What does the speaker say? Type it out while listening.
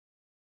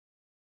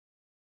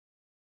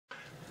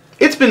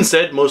It's been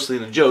said, mostly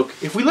in a joke,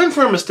 if we learn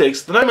from our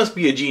mistakes, then I must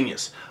be a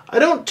genius. I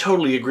don't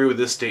totally agree with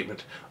this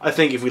statement. I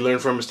think if we learn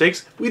from our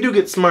mistakes, we do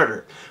get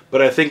smarter.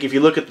 But I think if you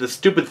look at the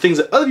stupid things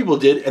that other people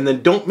did and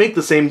then don't make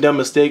the same dumb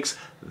mistakes,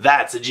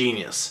 that's a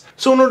genius.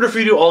 So in order for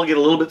you to all get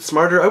a little bit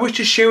smarter, I wish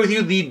to share with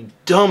you the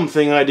dumb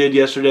thing I did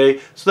yesterday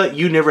so that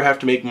you never have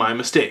to make my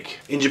mistake.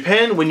 In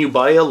Japan, when you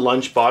buy a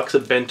lunchbox, a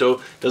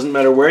bento, doesn't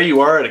matter where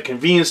you are, at a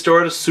convenience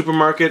store, at a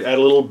supermarket, at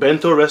a little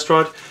bento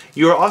restaurant,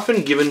 you are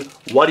often given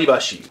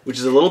waribashi, which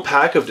is a little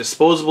pack of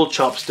disposable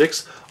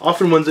chopsticks,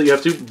 often ones that you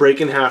have to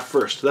break in half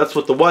first. That's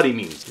what the wari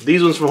means.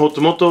 These ones from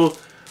Hotomoto,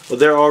 well,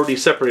 they're already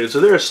separated, so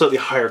they're a slightly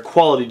higher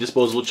quality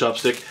disposable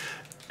chopstick,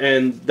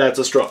 and that's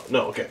a straw.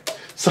 No, okay.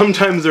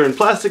 Sometimes they're in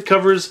plastic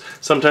covers,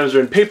 sometimes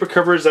they're in paper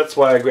covers, that's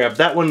why I grabbed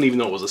that one even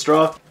though it was a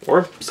straw.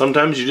 Or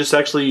sometimes you just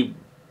actually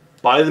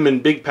buy them in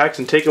big packs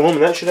and take them home,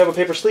 and that should have a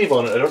paper sleeve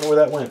on it. I don't know where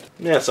that went.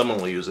 Yeah, someone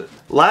will use it.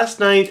 Last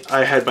night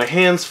I had my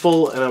hands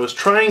full and I was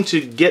trying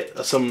to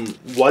get some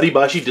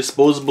waribashi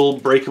disposable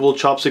breakable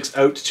chopsticks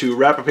out to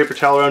wrap a paper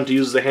towel around to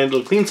use as a handle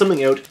to clean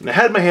something out, and I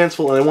had my hands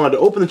full and I wanted to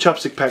open the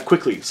chopstick pack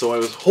quickly, so I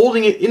was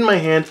holding it in my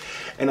hand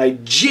and I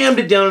jammed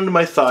it down into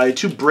my thigh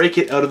to break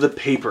it out of the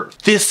paper.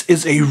 This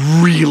is a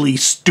really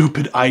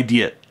stupid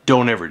idea.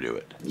 Don't ever do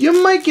it.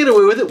 You might get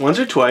away with it once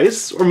or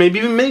twice, or maybe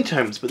even many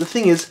times, but the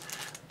thing is,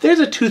 there's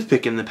a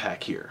toothpick in the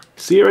pack here.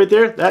 See it right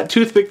there? That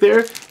toothpick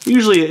there?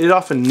 Usually it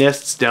often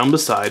nests down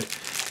beside.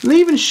 And they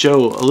even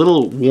show a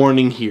little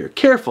warning here.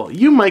 Careful,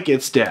 you might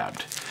get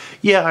stabbed.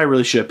 Yeah, I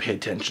really should have paid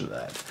attention to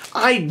that.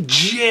 I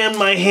jammed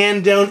my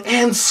hand down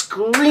and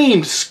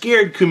screamed,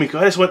 scared Kumiko.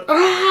 I just went,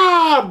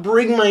 ah!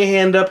 Bring my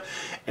hand up,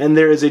 and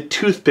there is a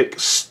toothpick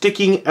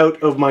sticking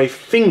out of my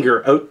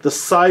finger, out the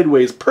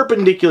sideways,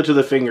 perpendicular to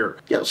the finger.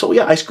 Yeah, so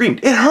yeah, I screamed.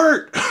 It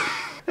hurt!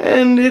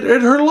 And it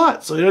hurt a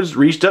lot. So I just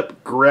reached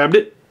up, grabbed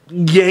it,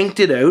 yanked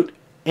it out,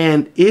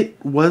 and it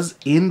was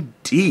in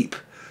deep.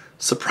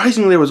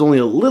 Surprisingly, there was only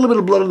a little bit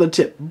of blood on the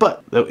tip,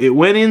 but it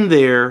went in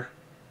there,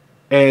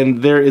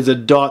 and there is a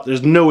dot.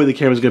 There's no way the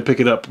camera's going to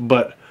pick it up,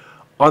 but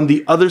on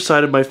the other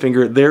side of my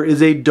finger, there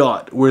is a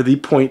dot where the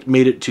point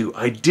made it to.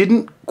 I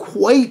didn't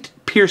quite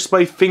pierce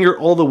my finger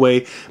all the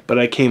way, but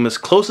I came as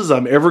close as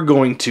I'm ever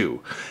going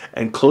to,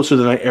 and closer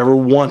than I ever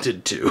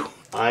wanted to.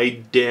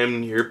 I damn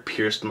near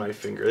pierced my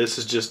finger. This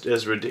is just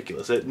as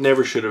ridiculous. It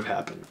never should have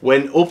happened.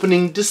 When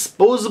opening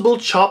disposable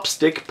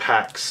chopstick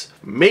packs,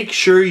 make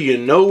sure you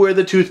know where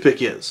the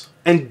toothpick is.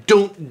 And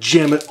don't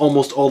jam it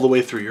almost all the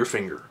way through your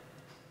finger.